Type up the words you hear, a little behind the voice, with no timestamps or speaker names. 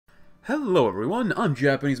Hello everyone, I'm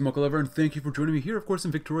Japanese Mocha Lover, and thank you for joining me here, of course,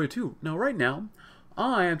 in Victoria 2. Now, right now,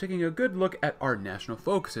 I am taking a good look at our national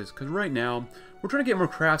focuses, because right now, we're trying to get more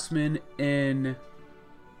craftsmen in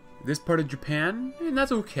this part of Japan, and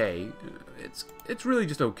that's okay. It's really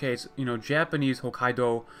just okay. It's, you know, Japanese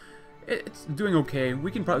Hokkaido, it's doing okay.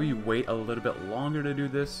 We can probably wait a little bit longer to do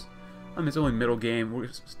this. It's only middle game. We're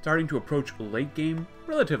starting to approach late game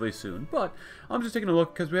relatively soon, but I'm just taking a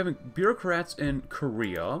look because we have bureaucrats in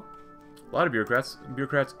Korea. A lot of bureaucrats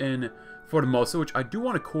in Formosa, which I do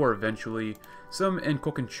want to core eventually. Some in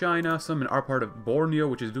Cochinchina, some in our part of Borneo,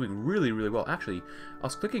 which is doing really, really well. Actually, I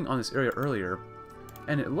was clicking on this area earlier,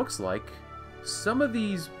 and it looks like some of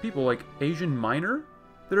these people, like Asian minor,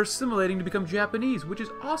 that are assimilating to become Japanese, which is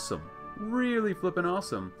awesome. Really flippin'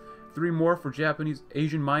 awesome. 3 more for Japanese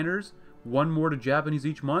Asian minors, 1 more to Japanese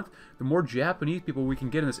each month. The more Japanese people we can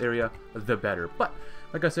get in this area, the better. But,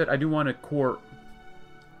 like I said, I do want to core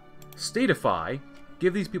stateify,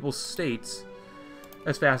 give these people states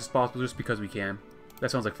as fast as possible just because we can. That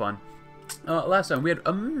sounds like fun. Last time we had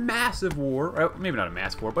a massive war, maybe not a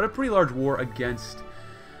massive war, but a pretty large war against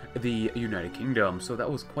the United Kingdom, so that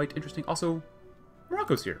was quite interesting. Also,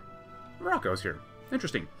 Morocco's here.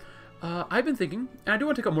 Interesting. I've been thinking, and I do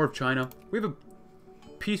want to take up more of China. We have a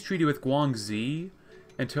peace treaty with Guangxi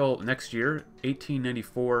until next year,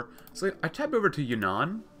 1894. So I tabbed over to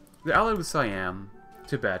Yunnan. They're allied with Siam,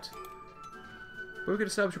 Tibet. But we could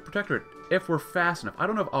establish a protectorate if we're fast enough. I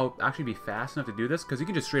don't know if I'll actually be fast enough to do this, because you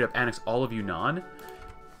can just straight up annex all of Yunnan.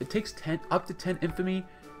 It takes up to 10 infamy,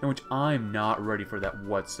 in which I'm not ready for that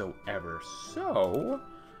whatsoever. So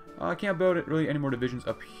I can't build really any more divisions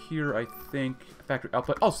up here, I think. Factory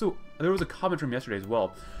output. Oh, so there was a comment from yesterday as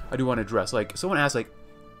well I do want to address. Like, someone asked, like,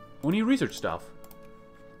 when you research stuff,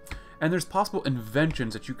 and there's possible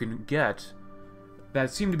inventions that you can get that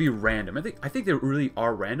seem to be random. I think they really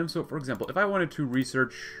are random. So, for example, if I wanted to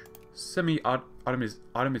research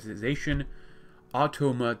automatization,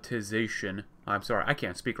 I'm sorry, I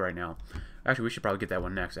can't speak right now. Actually, we should probably get that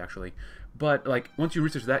one next, actually. But, like, once you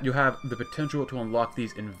research that, you have the potential to unlock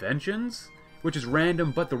these inventions, which is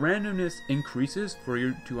random, but the randomness increases for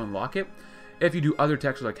you to unlock it if you do other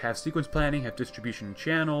techs, like have sequence planning, have distribution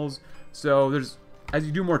channels. So, as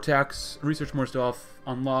you do more techs, research more stuff,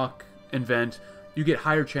 unlock, invent, you get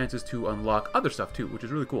higher chances to unlock other stuff too, which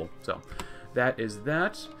is really cool. So, that is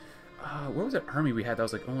that. What was that army we had? That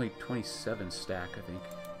was like only 27 stack, I think.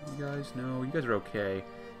 You guys know, you guys are okay.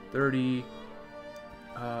 30.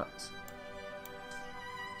 It's a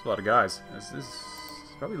lot of guys. This is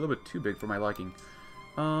probably a little bit too big for my liking.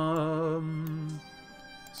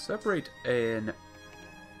 Separate an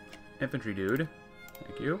infantry dude.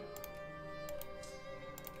 Thank you.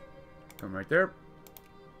 Come right there.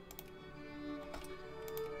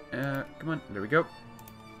 Come on, there we go.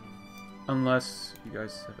 Unless you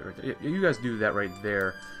guys have it right there. Yeah, you guys do that right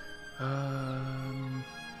there. Am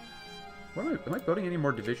I building any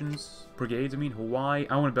more divisions? Brigades, I mean, Hawaii.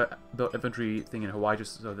 I want to build infantry thing in Hawaii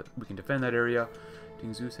just so that we can defend that area.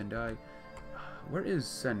 Tingzu, Sendai. Where is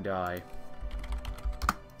Sendai?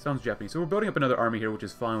 Sounds Japanese. So we're building up another army here, which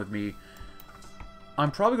is fine with me.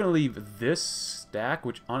 I'm probably going to leave this stack,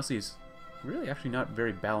 which honestly is really actually not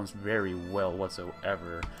very balanced very well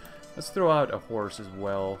whatsoever. Let's throw out a horse as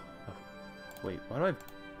well. Oh, wait, why do I have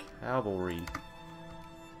cavalry?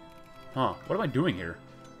 Huh, what am I doing here?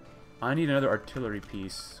 I need another artillery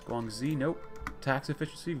piece. Guangxi, nope. Tax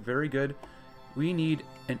efficiency, very good. We need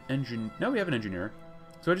an engine. No, we have an engineer.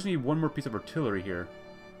 So I just need one more piece of artillery here.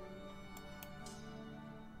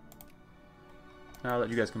 I'll let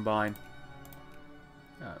you guys combine.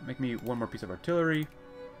 Make me one more piece of artillery.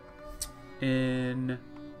 In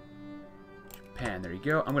Japan, there you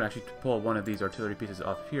go. I'm going to actually pull one of these artillery pieces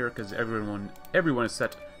off here, because everyone is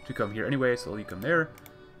set to come here anyway, so you come there.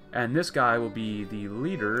 And this guy will be the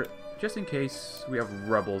leader, just in case we have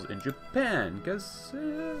rebels in Japan, because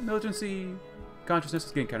militancy consciousness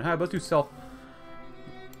is getting kind of high. But let's do self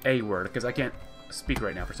A word, because I can't speak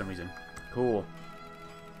right now for some reason. Cool.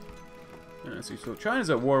 Let's see, so China's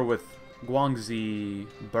at war with Guangxi,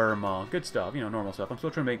 Burma, good stuff, you know, normal stuff. I'm still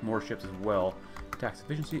trying to make more ships as well. Tax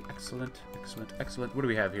efficiency, excellent, excellent, excellent. What do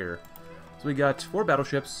we have here? So we got 4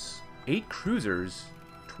 battleships, 8 cruisers,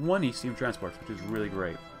 20 steam transports, which is really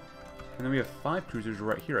great. And then we have 5 cruisers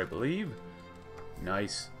right here, I believe.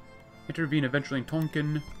 Nice. Intervene eventually in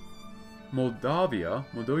Tonkin, Moldavia.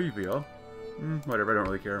 Whatever, I don't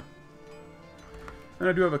really care. And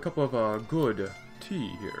I do have a couple of good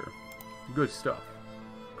tea here. Good stuff.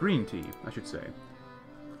 Green tea, I should say.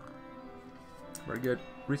 Very good.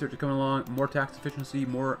 Research is coming along. More tax efficiency,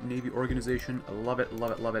 more navy organization. I love it,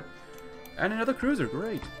 love it, love it. And another cruiser,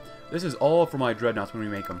 great. This is all for my dreadnoughts when we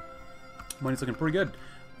make them. Money's looking pretty good.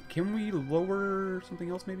 Can we lower something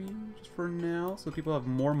else maybe just for now so people have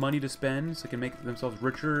more money to spend so they can make themselves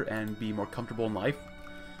richer and be more comfortable in life?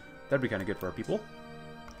 That'd be kind of good for our people.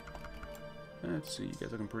 Let's see, you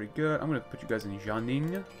guys looking pretty good. I'm going to put you guys in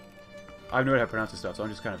Yunnan. I have no idea how to pronounce this stuff, so I'm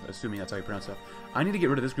just kind of assuming that's how you pronounce stuff. I need to get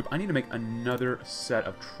rid of this group. I need to make another set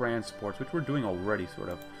of transports, which we're doing already, sort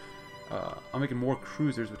of. I'm making more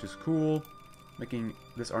cruisers, which is cool. Making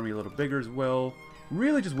this army a little bigger as well.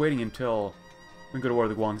 Really just waiting until we can go to war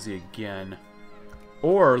with the Guangxi again.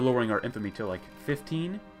 Or lowering our infamy to like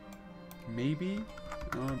 15. Maybe.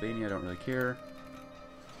 Albania, I don't really care.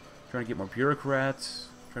 Trying to get more bureaucrats.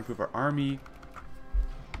 Trying to improve our army.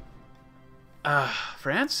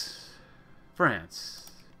 France?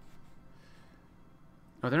 France.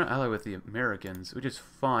 Oh, they're not allied with the Americans, which is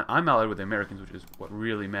fine. I'm allied with the Americans, which is what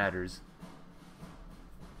really matters.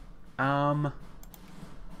 I'm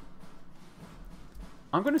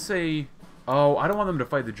gonna say... Oh, I don't want them to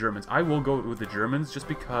fight the Germans. I will go with the Germans just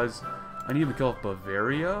because I need them to kill off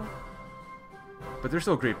Bavaria. But they're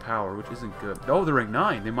still a great power, which isn't good. Oh, they're rank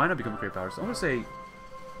 9. They might not become a great power. So I'm gonna say...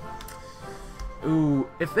 Ooh,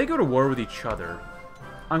 if they go to war with each other,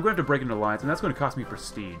 I'm going to have to break into alliance, and that's going to cost me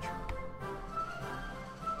prestige.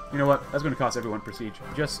 You know what? That's going to cost everyone prestige.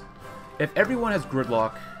 Just, if everyone has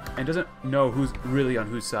gridlock and doesn't know who's really on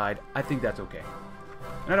whose side, I think that's okay.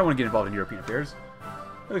 And I don't want to get involved in European affairs.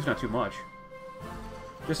 At least not too much.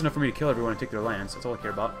 Just enough for me to kill everyone and take their lands. That's all I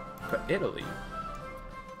care about. But Italy.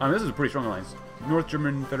 This is a pretty strong alliance. North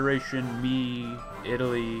German Federation, me,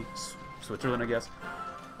 Italy, Switzerland, I guess.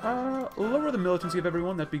 Lower the militancy of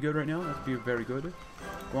everyone. That'd be good right now. That'd be very good.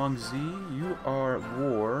 Guangxi, you are at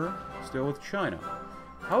war still with China.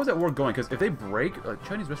 How is that war going? Because if they break,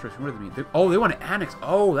 Chinese restoration, what do they mean? They want to annex.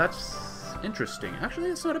 Oh, that's interesting. Actually,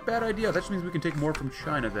 that's not a bad idea. That just means we can take more from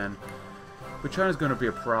China then. But China's going to be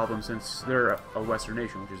a problem since they're a Western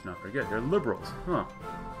nation, which is not very good. They're liberals. Huh.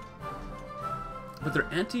 But they're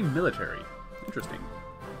anti-military. Interesting.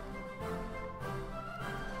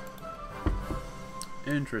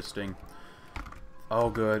 Interesting. Oh,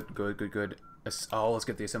 good, good, good, good. Oh, let's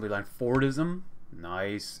get the assembly line. Fordism.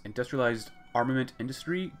 Nice. Industrialized armament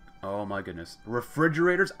industry. Oh, my goodness.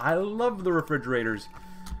 Refrigerators. I love the refrigerators.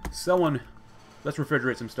 Someone, let's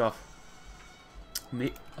refrigerate some stuff.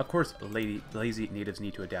 Of course, lazy natives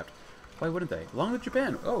need to adapt. Why wouldn't they? Along with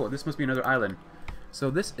Japan. Oh, this must be another island. So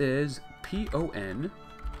this is P-O-N.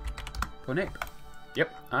 Ponape.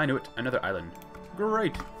 Yep, I knew it. Another island.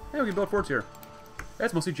 Great. Hey, we can build forts here.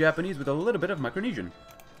 That's mostly Japanese with a little bit of Micronesian.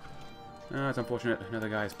 It's unfortunate. Another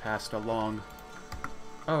guy has passed along.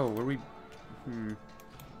 Oh, were we...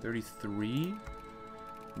 33?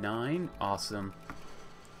 9? Awesome.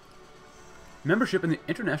 Membership in the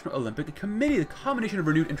International Olympic Committee, the combination of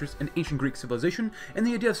renewed interest in ancient Greek civilization and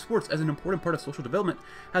the idea of sports as an important part of social development,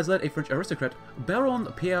 has led a French aristocrat, Baron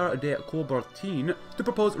Pierre de Coubertin, to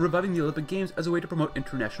propose reviving the Olympic Games as a way to promote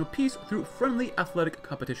international peace through friendly athletic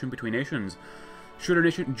competition between nations. Should our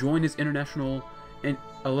nation join this International and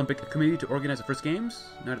Olympic Committee to organize the first games?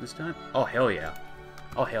 Not at this time. Oh, hell yeah.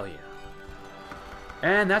 Oh, hell yeah.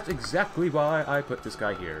 And that's exactly why I put this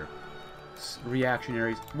guy here.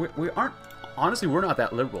 Reactionaries. We aren't... Honestly, we're not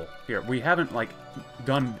that liberal here. We haven't, like,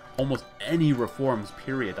 done almost any reforms,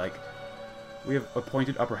 period. Like, we have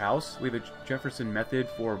appointed upper house. We have a Jefferson method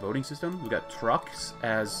for voting system. We've got trucks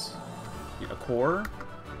as a core.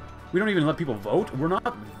 We don't even let people vote. We're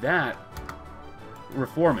not that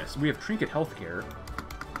reformist. We have trinket healthcare.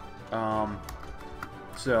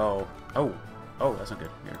 So... Oh, that's not good.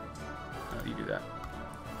 Here. You do that.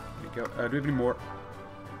 There you go. Do we have any more?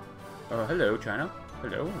 Hello, China.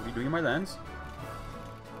 Hello, what are you doing in my lands?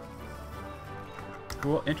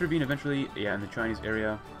 Cool. Intervene eventually, yeah, in the Chinese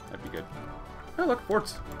area. That'd be good. Oh, look,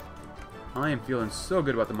 forts. I am feeling so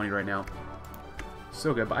good about the money right now.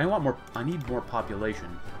 So good, but I want more. I need more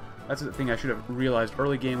population. That's the thing I should have realized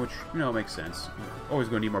early game, which, you know, makes sense. You're always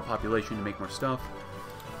going to need more population to make more stuff,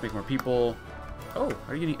 make more people. Oh,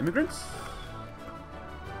 are you getting immigrants?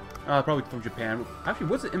 Probably from Japan. Actually,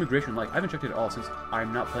 what's the immigration like? I haven't checked it at all since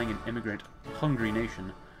I'm not playing an immigrant-hungry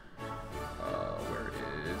nation. Where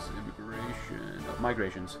is immigration? Oh,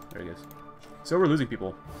 migrations. There it is. So we're losing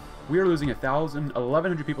people. We are losing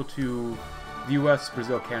 1,100 people to the U.S.,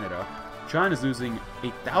 Brazil, Canada. China's losing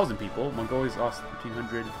 8,000 people. Mongolia's lost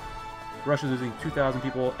 1,300. Russia's losing 2,000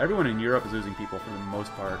 people. Everyone in Europe is losing people for the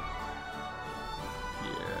most part.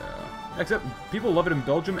 Yeah. Except people love it in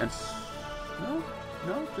Belgium and...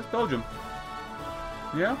 No, just Belgium.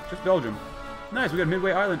 Yeah, just Belgium. Nice, we got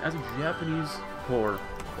Midway Island as a Japanese core.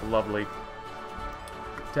 Lovely.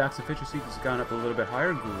 Tax efficiency has gone up a little bit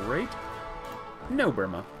higher. Great. No,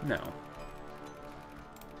 Burma. No.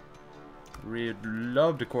 We'd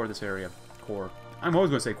love to core this area. Core. I'm always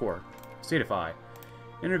going to say core. Statify.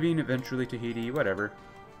 Intervene eventually, Tahiti, whatever.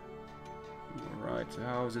 Alright, so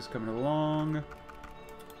how is this coming along?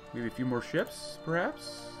 Maybe a few more ships,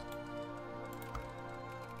 perhaps?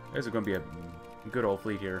 This is going to be a good old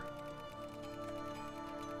fleet here.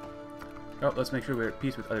 Oh, let's make sure we're at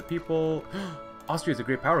peace with other people. Austria's a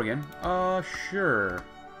great power again. Sure.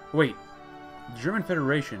 Wait. German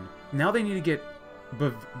Federation. Now they need to get...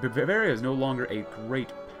 Bavaria is no longer a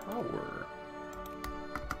great power.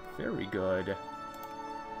 Very good.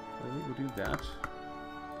 We'll do that.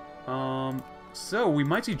 So we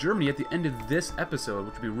might see Germany at the end of this episode,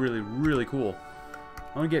 which would be really, really cool.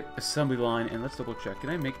 I want to get assembly line, and let's double check. Can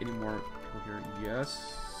I make any more people here?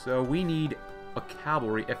 Yes. So we need a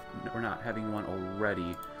cavalry, if we're not having one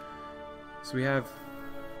already. So we have...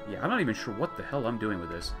 Yeah, I'm not even sure what the hell I'm doing with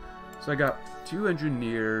this. So I got 2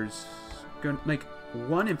 engineers, gonna make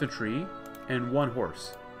 1 infantry, and 1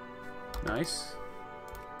 horse. Nice.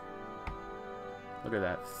 Look at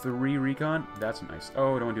that. 3 recon. That's nice.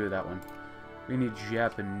 Oh, don't want to do that one. We need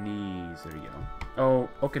Japanese. There you go. Oh,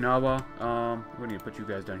 Okinawa. We need to put you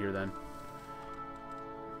guys down here then.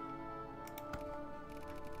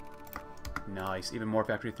 Nice. Even more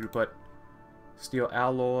factory throughput. Steel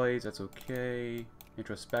alloys. That's okay.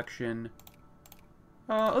 Introspection.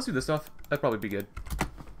 Let's do this stuff. That'd probably be good.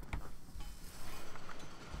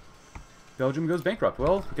 Belgium goes bankrupt.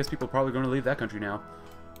 Well, I guess people are probably going to leave that country now.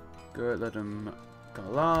 Good. Let them come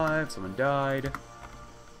alive. Someone died.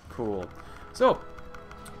 Cool. So,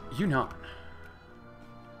 Yunnan. I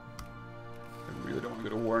really don't want to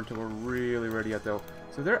go to war until we're really ready yet, though.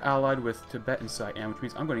 So they're allied with Tibet and Siam, which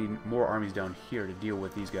means I'm going to need more armies down here to deal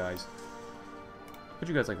with these guys. Put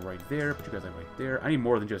you guys, like, right there. Put you guys, like, right there. I need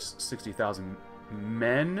more than just 60,000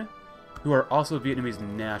 men who are also Vietnamese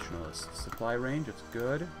nationalists. Supply range, that's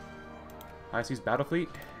good. High Seas Battle Fleet,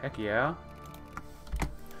 heck yeah.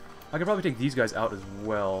 I could probably take these guys out as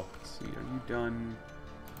well. Let's see, are you done?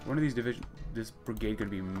 One of these divisions, this brigade going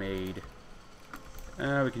to be made.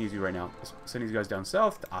 We can use you right now. Let's send these guys down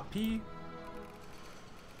south to AP.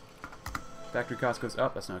 Factory cost goes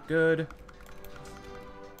up, that's not good.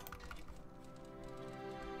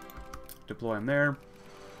 Deploy them there.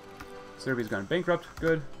 Serbia's gone bankrupt,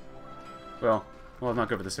 good. Well, not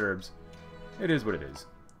good for the Serbs. It is what it is.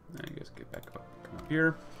 I guess get back up, come up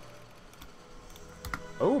here.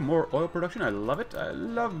 Oh, more oil production, I love it. I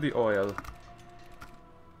love the oil.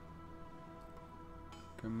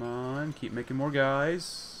 Come on, keep making more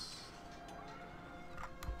guys.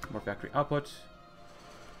 More factory output.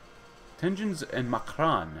 Tenjins and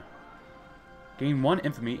Makran. Gain 1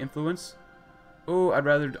 infamy influence. Oh, I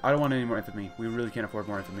don't want any more infamy. We really can't afford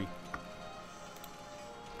more infamy.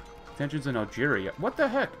 Tensions in Algeria. What the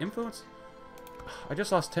heck? Influence? I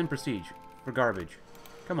just lost 10 prestige for garbage.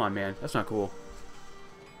 Come on, man. That's not cool.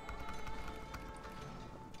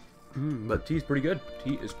 But tea's pretty good.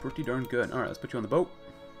 Tea is pretty darn good. Alright, let's put you on the boat.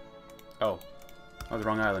 Oh. I was the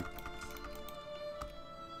wrong island.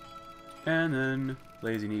 And then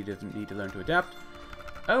lazy doesn't need to learn to adapt.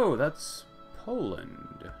 Oh, that's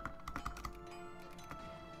Poland.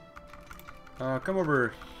 Come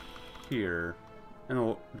over here. And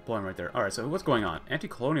we'll deploy him right there. Alright, so what's going on?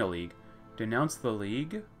 Anti-Colonial League. Denounce the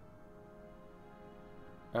League.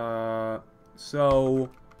 So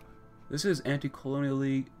this is Anti-Colonial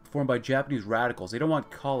League formed by Japanese radicals. They don't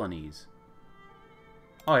want colonies.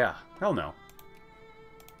 Oh yeah, hell no.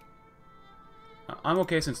 I'm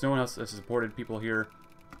okay since no one else has supported people here.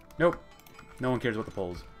 Nope. No one cares about the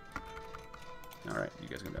polls. Alright, you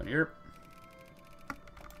guys come down here.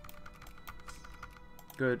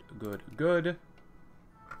 Good, good, good.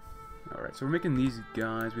 Alright, so we're making these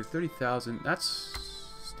guys. We have 30,000. That's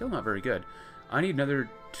still not very good. I need another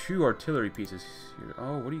 2 artillery pieces here.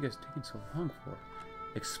 Oh, what are you guys taking so long for?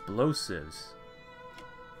 Explosives.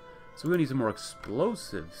 So we're gonna need some more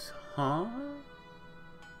explosives, huh?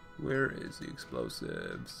 Where is the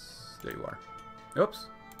explosives? There you are. Oops.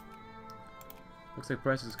 Looks like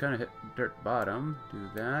prices kind of hit dirt bottom. Do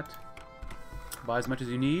that. Buy as much as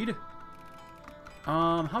you need.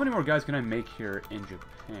 How many more guys can I make here in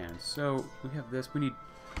Japan? So we have this. We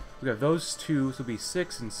got those 2. So it'll be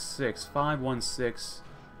 6 and 6. 5, 1, 6,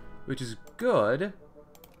 which is good.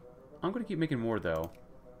 I'm gonna keep making more though.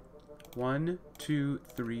 1, 2,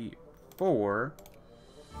 3, 4.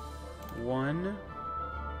 1,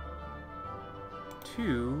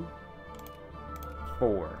 2,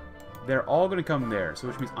 4. They're all going to come there, so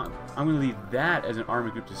which means I'm going to leave that as an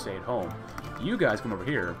army group to stay at home. You guys come over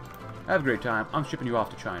here. Have a great time. I'm shipping you off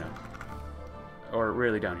to China. Or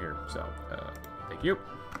really down here. So, thank you.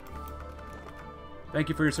 Thank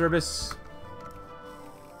you for your service.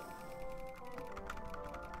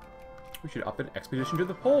 We should up an expedition to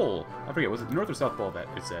the pole. I forget, was it the North or South Pole that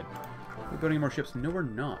it said? We're building more ships. No, we're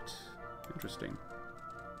not. Interesting.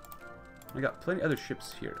 I got plenty of other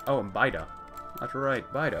ships here. Oh, and Bida. That's right,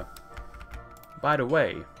 Bida. Bida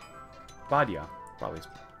way. Badia. Probably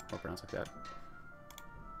more pronounced like that.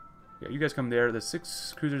 Yeah, you guys come there. There's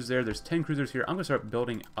 6 cruisers there. There's 10 cruisers here. I'm going to start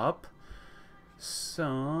building up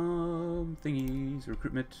some thingies.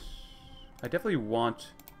 Recruitment. I definitely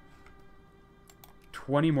want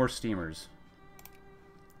 20 more steamers.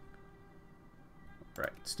 Right,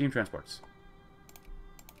 steam transports.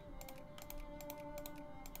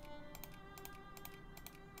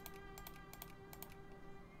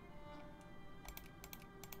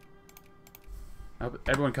 I hope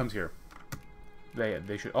everyone comes here.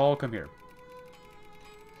 They should all come here.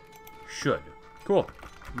 Should. Cool.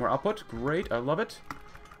 More output. Great. I love it.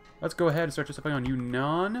 Let's go ahead and start justifying on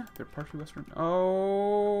Yunnan. They're partially western.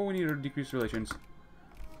 Oh, we need to decrease relations.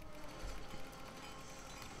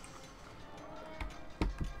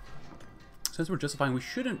 Since we're justifying, we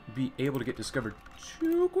shouldn't be able to get discovered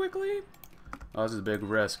too quickly. Oh, this is a big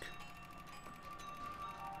risk.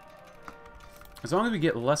 As long as we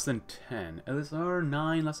get less than 10. LSR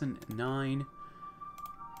 9, less than 9.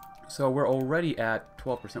 So we're already at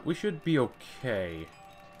 12%. We should be okay.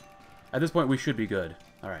 At this point, we should be good.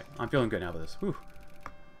 Alright, I'm feeling good now with this. Whew.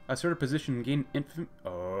 Assert a position, gain infamy.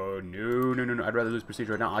 Oh, no. I'd rather lose prestige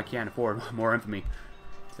right now. I can't afford more infamy.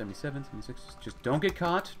 77, 76. Just don't get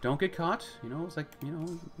caught. Don't get caught. You know, it's like,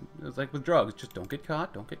 it's like with drugs. Just don't get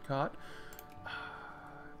caught. Don't get caught.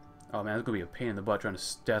 Oh, man, it's going to be a pain in the butt trying to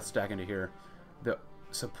death stack into here. The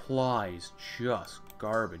supplies just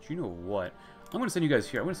garbage. You know what? I'm going to send you guys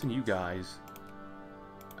here. I'm going to send you guys...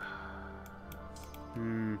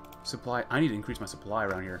 supply. I need to increase my supply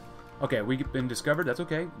around here. Okay, we've been discovered. That's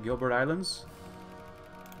okay. Gilbert Islands.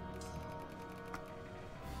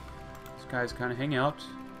 These guys kind of hang out.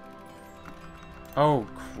 Oh,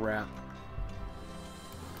 crap.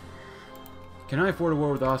 Can I afford a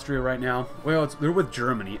war with Austria right now? Well, they're with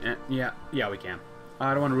Germany. And yeah, we can.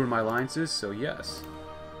 I don't want to ruin my alliances, so yes.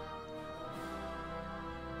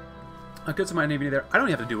 I could send my navy there. I don't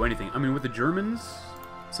have to do anything. I mean, with the Germans...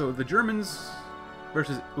 So the Germans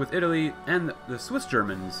versus with Italy and the Swiss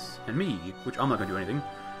Germans and me, which I'm not going to do anything,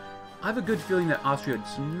 I have a good feeling that Austria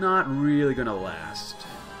is not really going to last.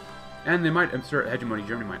 And they might assert hegemony.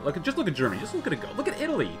 Germany might. Just look at Germany. Just look at it go. Look at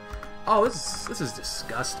Italy. Oh, this is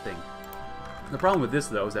disgusting. The problem with this,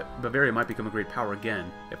 though, is that Bavaria might become a great power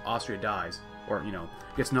again if Austria dies. Or, you know,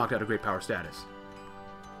 gets knocked out of great power status.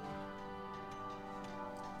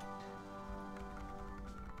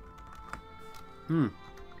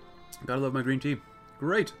 Gotta love my green tea.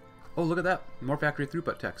 Great. Oh, look at that. More factory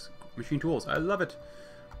throughput techs. Machine tools. I love it.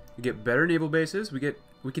 We get better naval bases. We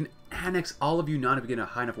can annex all of Yunnan if we get a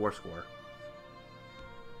high enough war score.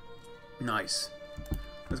 Nice.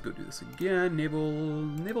 Let's go do this again.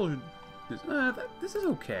 Naval. This is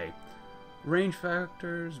okay. Range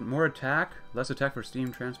factors, more attack, less attack for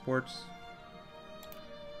steam transports.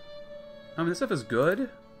 I mean, this stuff is good.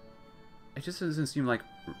 It just doesn't seem like,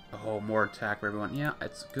 oh, more attack for everyone. Yeah,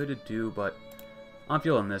 it's good to do, but I'm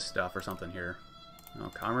feeling this stuff or something here. Oh,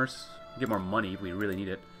 commerce. Get more money if we really need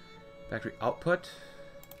it. Factory output.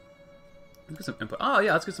 Let's get some input. Oh,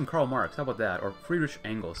 yeah, let's get some Karl Marx. How about that? Or Friedrich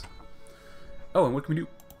Engels. Oh, and what can we do?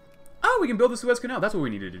 Oh, we can build the Suez Canal. That's what we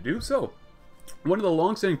needed to do. So, one of the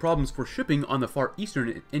long-standing problems for shipping on the far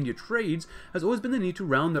eastern India trades has always been the need to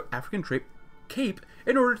round the African Cape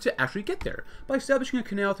in order to actually get there. By establishing a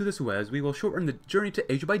canal through the Suez, we will shorten the journey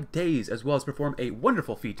to Asia by days, as well as perform a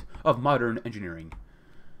wonderful feat of modern engineering.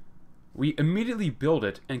 We immediately build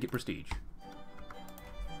it and get prestige.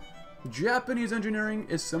 Japanese engineering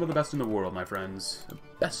is some of the best in the world, my friends. The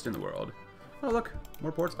best in the world. Oh, look.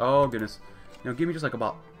 More ports. Oh, goodness. Now, give me just like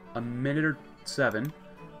about a minute or 7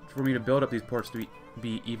 for me to build up these ports to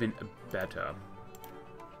be even better.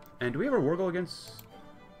 And do we have a war goal against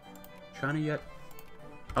China yet?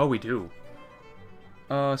 Oh, we do.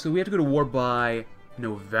 So we have to go to war by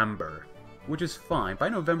November, which is fine. By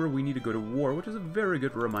November, we need to go to war, which is a very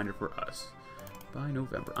good reminder for us. By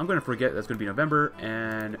November. I'm going to forget that's going to be November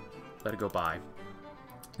and let it go by.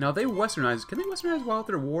 Now, they westernize. Can they westernize while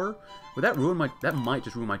they're at war? Would that ruin my... That might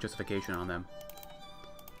just ruin my justification on them.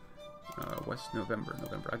 November.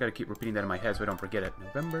 I gotta keep repeating that in my head so I don't forget it.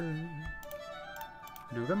 November.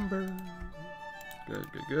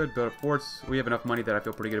 Good. Build up forts. We have enough money that I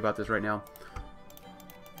feel pretty good about this right now.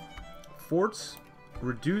 Forts.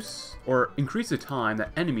 reduce or increase the time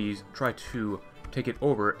that enemies try to take it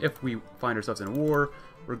over if we find ourselves in a war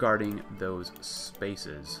regarding those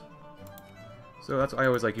spaces. So that's why I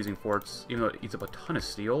always like using forts, even though it eats up a ton of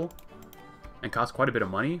steel and costs quite a bit of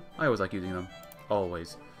money. I always like using them.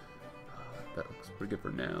 Always. That looks pretty good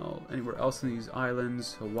for now. Anywhere else in these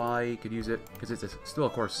islands? Hawaii could use it, because it's still a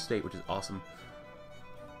core state, which is awesome.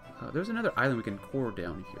 There's another island we can core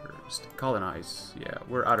down here. Just colonize. Yeah,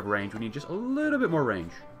 we're out of range. We need just a little bit more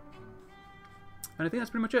range. And I think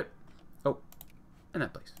that's pretty much it. Oh, and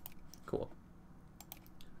that place. Cool.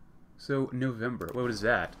 So, November. What is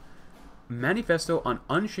that? Manifesto on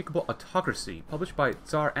Unshakable Autocracy, published by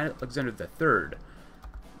Tsar Alexander III.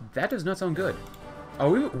 That does not sound good.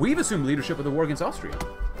 Oh, we've assumed leadership of the war against Austria.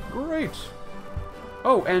 Great.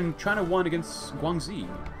 Oh, and China won against Guangxi.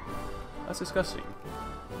 That's disgusting.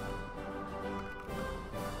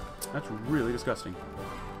 That's really disgusting.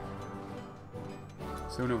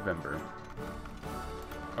 So, November.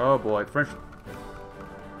 Oh boy, French...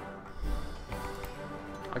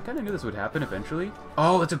 I kind of knew this would happen eventually.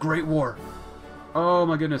 Oh, it's a great war. Oh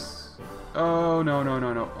my goodness. Oh no no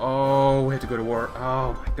no no. Oh, we have to go to war.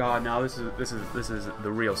 Oh my god, now this is the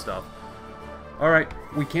real stuff. All right,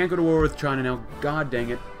 we can't go to war with China now. God dang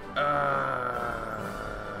it.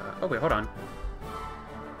 Oh wait, hold on.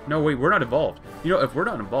 No wait, we're not involved. You know, if we're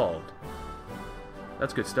not involved,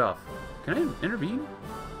 that's good stuff. Can I intervene?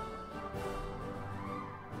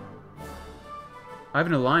 I have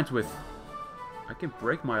an alliance with... I can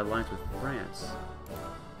break my alliance with France.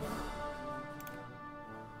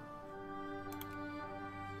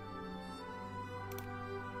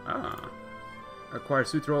 Ah. Acquire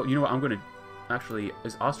Sutro. You know what? I'm going to... Actually,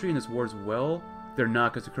 is Austria in this war as well? They're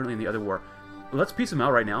not, because they're currently in the other war. Let's piece them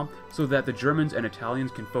out right now, so that the Germans and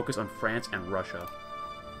Italians can focus on France and Russia.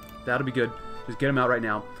 That'll be good. Just get them out right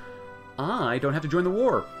now. I don't have to join the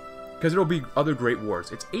war, because there'll be other great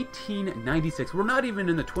wars. It's 1896. We're not even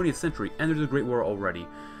in the 20th century, and there's a great war already.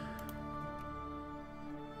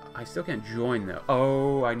 I still can't join, though.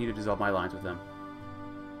 Oh, I need to dissolve my alliance with them.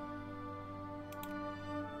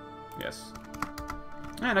 Yes.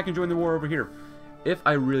 And I can join the war over here. If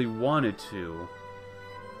I really wanted to.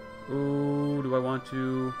 Oh, do I want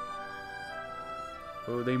to?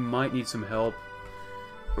 Oh, they might need some help.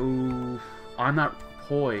 Oh, I'm not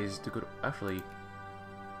poised to go to... Actually,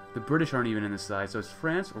 the British aren't even in this side. So it's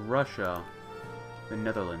France, Russia, the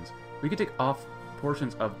Netherlands. We could take off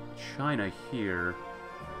portions of China here.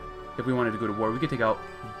 If we wanted to go to war, we could take out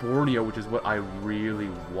Borneo, which is what I really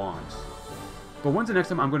want. But when's the next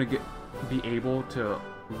time I'm going to be able to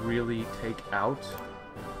really take out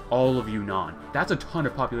all of Yunnan? That's a ton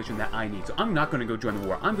of population that I need. So I'm not going to go join the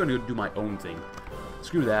war. I'm going to do my own thing.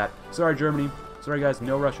 Screw that. Sorry, Germany. Sorry, guys.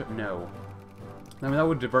 No Russia. No. I mean, that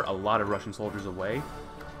would divert a lot of Russian soldiers away.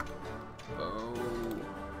 Oh.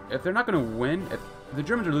 If they're not going to win, if the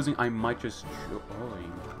Germans are losing, I might just... Oh,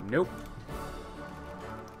 nope.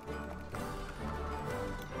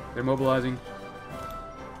 They're mobilizing.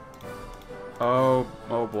 Oh,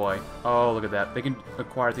 oh boy. Oh, look at that. They can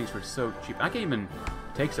acquire things for so cheap. I can't even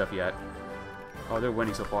take stuff yet. Oh, they're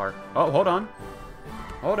winning so far. Oh, hold on.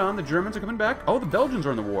 Hold on, the Germans are coming back. Oh, the Belgians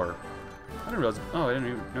are in the war. I didn't realize... Oh, I didn't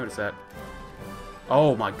even notice that.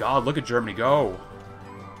 Oh my god, look at Germany go.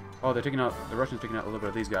 Oh, they're taking out... The Russians taking out a little bit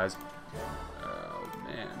of these guys. Oh,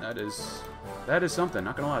 man, that is something.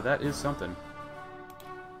 Not gonna lie, that is something.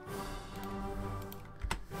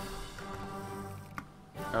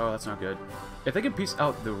 Oh, that's not good. If they can piece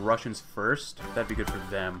out the Russians first, that'd be good for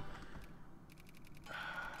them.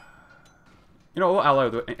 You know, we'll ally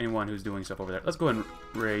with anyone who's doing stuff over there. Let's go ahead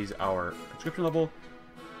and raise our conscription level.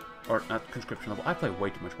 Or, not conscription level. I play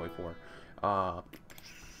way too much White 4.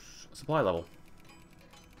 Supply level.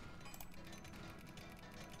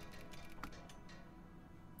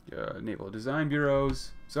 Naval Design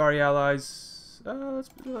Bureaus. Sorry, allies. Let's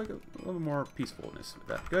do like a little more peacefulness with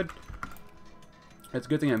that. Good. It's a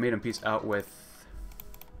good thing I made them peace out with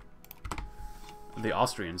the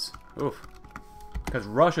Austrians. Oof. Because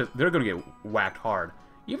Russia, they're going to get whacked hard.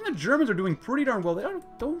 Even the Germans are doing pretty darn well. They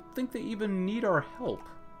don't think they even need our help.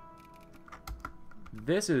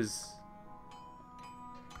 This is...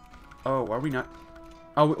 Oh, are we not...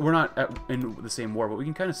 Oh, we're not in the same war, but we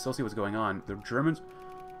can kind of still see what's going on. The Germans...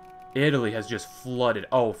 Italy has just flooded.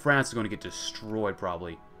 Oh, France is going to get destroyed,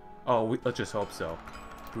 probably. Oh, let's just hope so.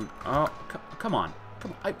 Oh, come on.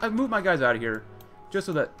 Come on. I moved my guys out of here just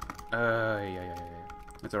so that... yeah.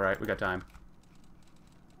 It's alright. We got time.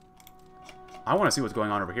 I want to see what's going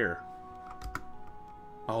on over here.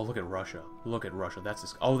 Oh, look at Russia. Look at Russia. That's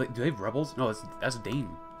this. Oh, do they have rebels? No, that's Dane.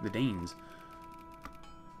 The Danes.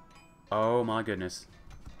 Oh my goodness.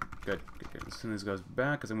 Good. As soon as this goes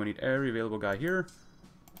back, because I'm going to need every available guy here.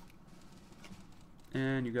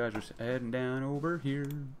 And you guys are heading down over here.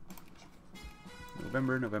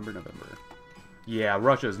 November. Yeah,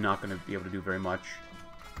 Russia's not going to be able to do very much.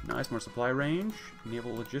 Nice, more supply range.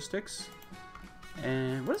 Naval logistics.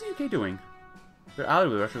 And what is the UK doing? They're allied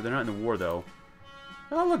with Russia. They're not in the war, though.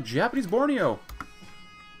 Oh, look, Japanese Borneo.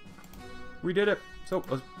 We did it. So,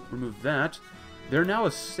 let's remove that. They're now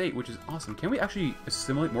a state, which is awesome. Can we actually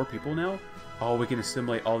assimilate more people now? Oh, we can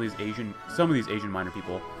assimilate all these some of these Asian minor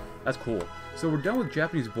people. That's cool. So we're done with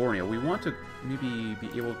Japanese Borneo. We want to maybe be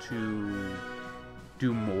able to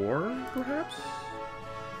do more, perhaps?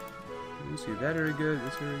 Let's see, that area good,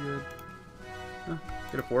 this area good. Huh,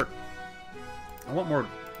 get a fort. I want more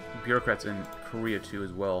bureaucrats in Korea, too,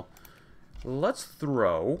 as well. Let's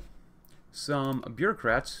throw some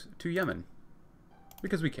bureaucrats to Yemen.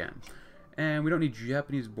 Because we can. And we don't need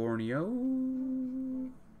Japanese Borneo.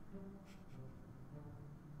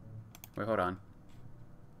 Wait, hold on.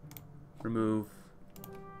 Remove.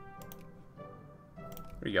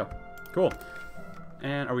 There you go. Cool.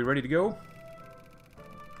 And are we ready to go?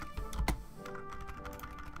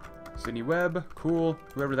 Sydney Webb. Cool.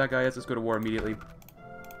 Whoever that guy is, let's go to war immediately.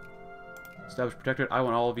 Establish protectorate. I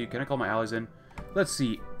want all of you. Can I call my allies in? Let's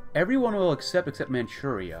see. Everyone will accept except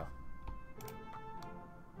Manchuria.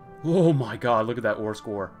 Oh my god, look at that war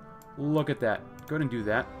score. Look at that. Go ahead and do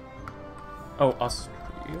that. Oh,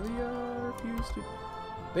 Australia refused to...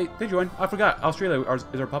 They joined. I forgot. Australia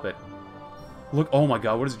is our puppet. Look, oh my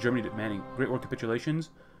god, what is Germany demanding? Great War capitulations?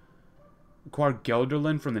 Acquire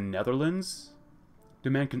Gelderland from the Netherlands?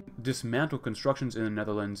 Dismantle constructions in the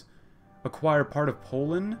Netherlands. Acquire part of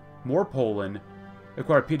Poland? More Poland.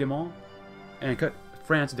 Acquire Piedmont? And cut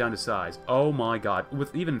France down to size. Oh my god,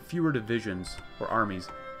 with even fewer divisions or armies.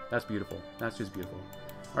 That's beautiful. That's just beautiful.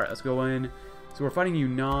 Alright, let's go in. So we're fighting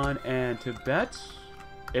Yunnan and Tibet.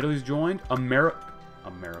 Italy's joined.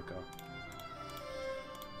 America.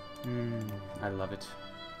 I love it.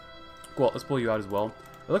 Cool, let's pull you out as well.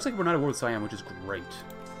 It looks like we're not at war with Siam, which is great.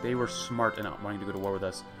 They were smart in not wanting to go to war with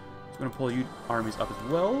us. So I'm going to pull you armies up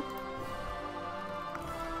as well.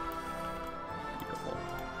 Beautiful.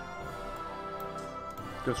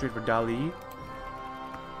 Go straight for Dali.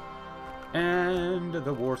 And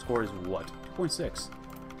the war score is what? 2.6.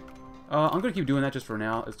 I'm going to keep doing that just for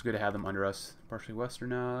now. It's good to have them under us. Partially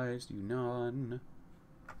westernized, Yunnan.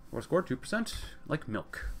 War score, 2%. Like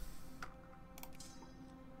milk.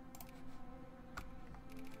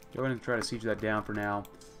 Go ahead and try to siege that down for now.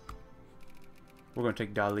 We're going to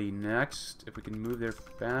take Dali next. If we can move there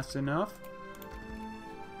fast enough.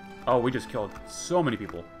 Oh, we just killed so many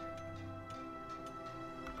people.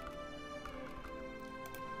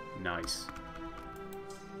 Nice.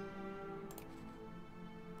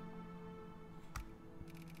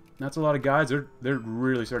 That's a lot of guys. They're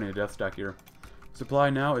really starting a death stack here. Supply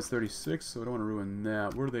now is 36, so I don't want to ruin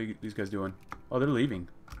that. What are these guys doing? Oh, they're leaving.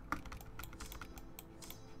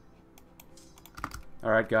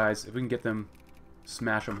 Alright, guys. If we can get them,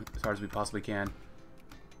 smash them as hard as we possibly can.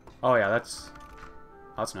 Oh, yeah, that's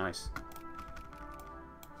nice.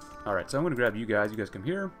 Alright, so I'm going to grab you guys. You guys come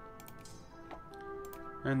here.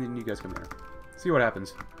 And then you guys come there. See what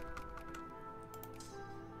happens.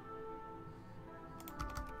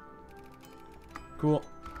 Cool.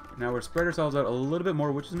 Now we're spread ourselves out a little bit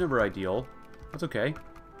more, which is never ideal. That's okay.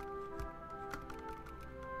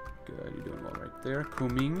 Good, you're doing well right there.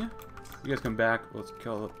 Kuming. You guys come back. Let's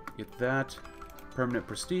get that. Permanent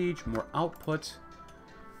prestige. More output.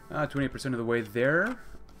 28% of the way there.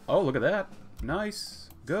 Oh, look at that.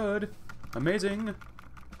 Nice. Good. Amazing.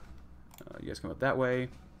 You guys come out that way. I'm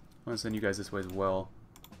going to send you guys this way as well.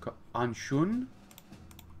 Anshun?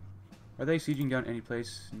 Are they sieging down any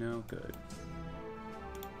place? No? Good.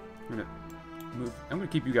 I'm going to move. I'm going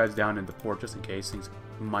to keep you guys down in the port just in case things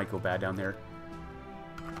might go bad down there.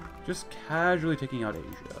 Just casually taking out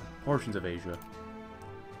Asia. Portions of Asia.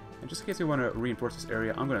 And just in case they want to reinforce this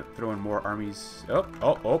area, I'm going to throw in more armies.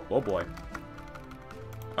 Oh boy.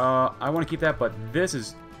 I want to keep that, but this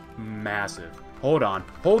is massitive. Hold on.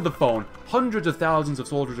 Hold the phone. Hundreds of thousands of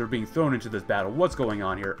soldiers are being thrown into this battle. What's going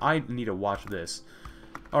on here? I need to watch this.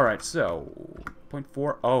 Alright, so...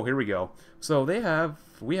 0.4. Oh, here we go. So we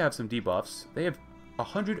have some debuffs. They have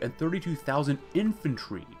 132,000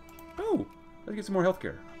 infantry. Oh, let's get some more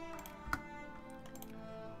healthcare.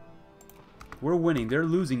 We're winning. They're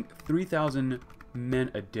losing 3,000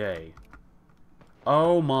 men a day.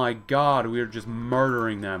 Oh my god, we're just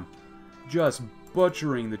murdering them. Just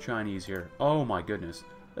butchering the Chinese here. Oh my goodness.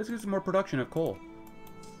 Let's get some more production of coal.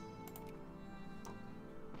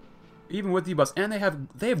 Even with debuffs. And they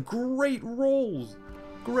have great rolls.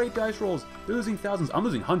 Great dice rolls. They're losing thousands. I'm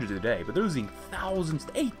losing hundreds a day, but they're losing thousands.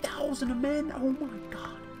 8,000 a man. Oh my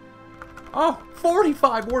god. Oh,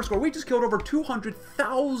 45 war score. We just killed over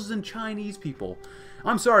 200,000 Chinese people.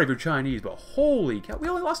 I'm sorry if you're Chinese, but holy cow. We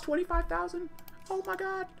only lost 25,000? Oh my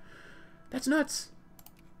god. That's nuts.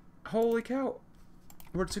 Holy cow.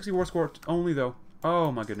 We're at 60 war score only, though.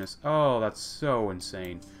 Oh my goodness. Oh, that's so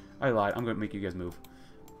insane. I lied. I'm going to make you guys move.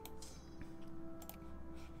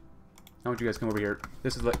 I want you guys to come over here.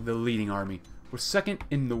 This is like the leading army. We're second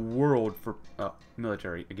in the world for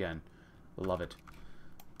military again. Love it.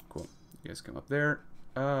 Cool. You guys come up there.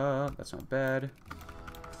 That's not bad.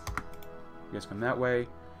 You guys come that way.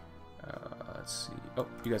 Let's see. Oh,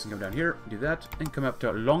 you guys can come down here. Do that. And come up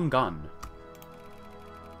to Longan.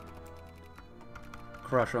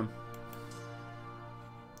 Crush them.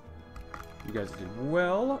 You guys did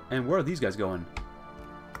well. And where are these guys going?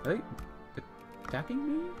 Are they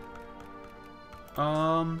attacking me?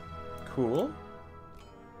 Cool.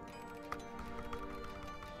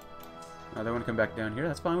 Now they want to come back down here.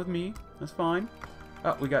 That's fine with me. That's fine.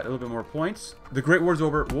 Oh, we got a little bit more points. The Great War's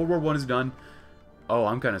over. World War I is done. Oh,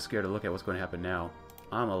 I'm kind of scared to look at what's going to happen now.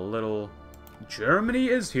 I'm a little... Germany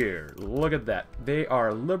is here. Look at that. They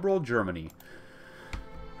are liberal Germany.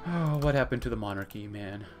 Oh, what happened to the monarchy,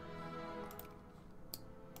 man?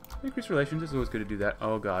 Increased relations. It's always good to do that.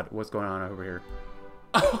 Oh, God. What's going on over here?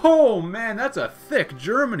 Oh, man, that's a thick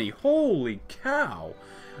Germany. Holy cow.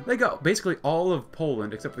 They got basically all of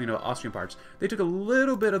Poland, except for, you know, Austrian parts. They took a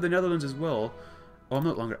little bit of the Netherlands as well. Oh, I'm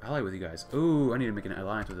no longer allied with you guys. Ooh, I need to make an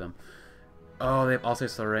alliance with them. Oh, they have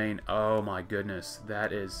Alsace-Lorraine. Oh, my goodness.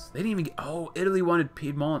 That is... They didn't even get... Oh, Italy wanted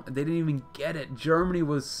Piedmont. They didn't even get it. Germany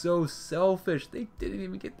was so selfish. They didn't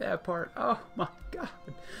even get that part. Oh, my God.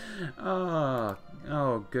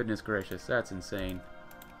 Oh, goodness gracious. That's insane.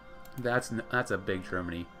 That's a big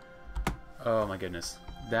Germany. Oh, my goodness.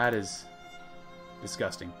 That is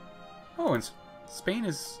disgusting. Oh, and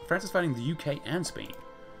France is fighting the UK and Spain.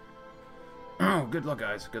 Oh, good luck,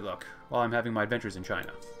 guys. Good luck. While I'm having my adventures in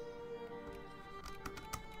China.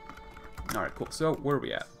 Alright, cool. So, where are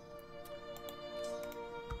we at?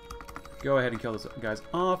 Go ahead and kill those guys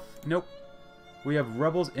off. Nope. We have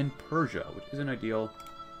rebels in Persia, which isn't ideal.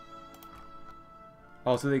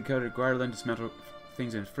 Also, they go to Guireland, dismantle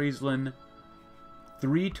things in Friesland.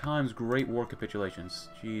 3 times Great War capitulations.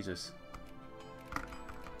 Jesus.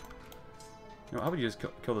 You know, how would you just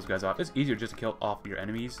kill those guys off? It's easier just to kill off your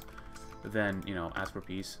enemies than, you know, ask for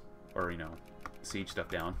peace. Or, you know, siege stuff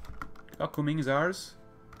down. Oh, Kunming is ours.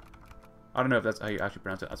 I don't know if that's how you actually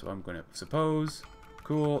pronounce it. That's what I'm going to suppose.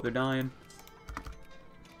 Cool, they're dying.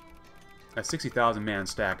 A 60,000 man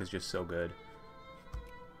stack is just so good.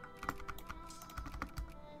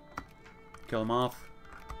 Kill them off.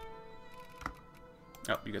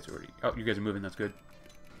 Oh, you guys are already... Oh, you guys are moving. That's good.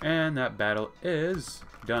 And that battle is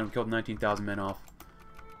done. We killed 19,000 men off.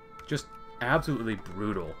 Just absolutely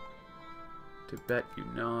brutal. Tibet,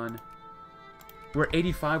 Yunnan. We're at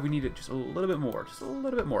 85. We need it just a little bit more. Just a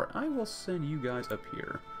little bit more. I will send you guys up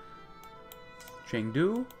here.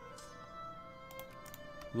 Chengdu.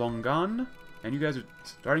 Longan. And you guys are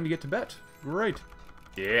starting to get Tibet. Great.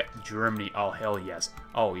 Yeah, Germany. Oh, hell yes.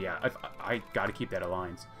 Oh, yeah. I gotta keep that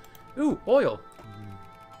alliance. Ooh, oil.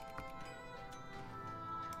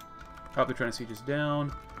 Oh, they're trying to siege us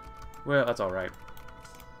down. Well, that's alright.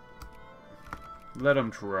 Let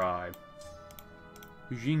them try.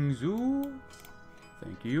 Jingzhou.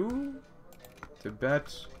 Thank you.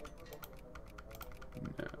 Tibet.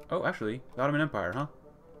 No. Oh, actually, the Ottoman Empire, huh?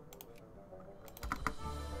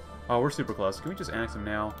 Oh, we're super close. Can we just annex them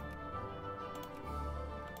now?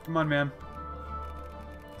 Come on, man.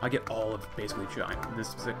 I get all of basically China,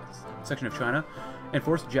 this section of China.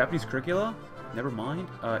 Enforce Japanese curricula? Never mind.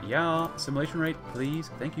 Yeah. Assimilation rate, please.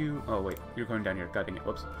 Thank you. Oh, wait. You're going down here. God dang it.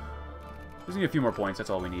 Whoops. Just need a few more points. That's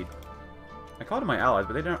all we need. I called them my allies,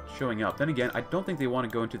 but they're not showing up. Then again, I don't think they want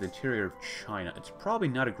to go into the interior of China. It's probably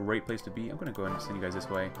not a great place to be. I'm going to go ahead and send you guys this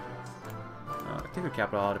way. Take their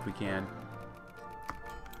capital out if we can.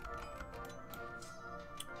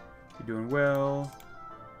 You're doing well.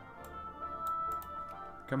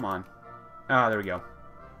 Come on. Ah, there we go.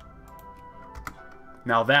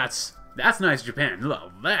 Now that's nice, Japan.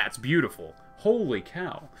 Look, that's beautiful. Holy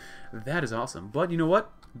cow. That is awesome. But you know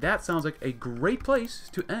what? That sounds like a great place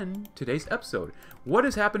to end today's episode. What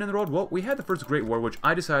has happened in the world? Well, we had the First Great War, which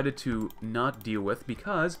I decided to not deal with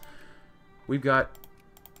because we've got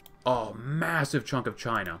a massive chunk of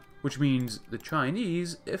China, which means the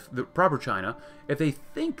Chinese, if the proper China, if they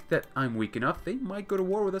think that I'm weak enough, they might go to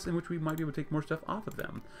war with us, in which we might be able to take more stuff off of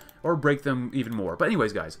them or break them even more. But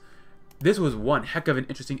anyways, guys, this was one heck of an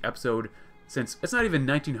interesting episode, since it's not even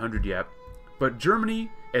 1900 yet, but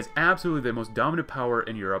Germany is absolutely the most dominant power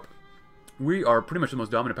in Europe. We are pretty much the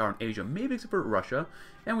most dominant power in Asia, maybe except for Russia,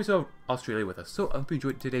 and we still have Australia with us. So I hope you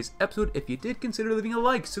enjoyed today's episode. If you did, consider leaving a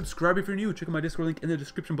like, subscribe if you're new, check out my Discord link in the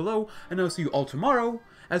description below, and I'll see you all tomorrow,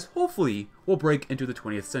 as hopefully we'll break into the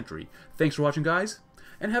 20th century. Thanks for watching, guys,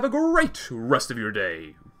 and have a great rest of your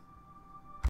day.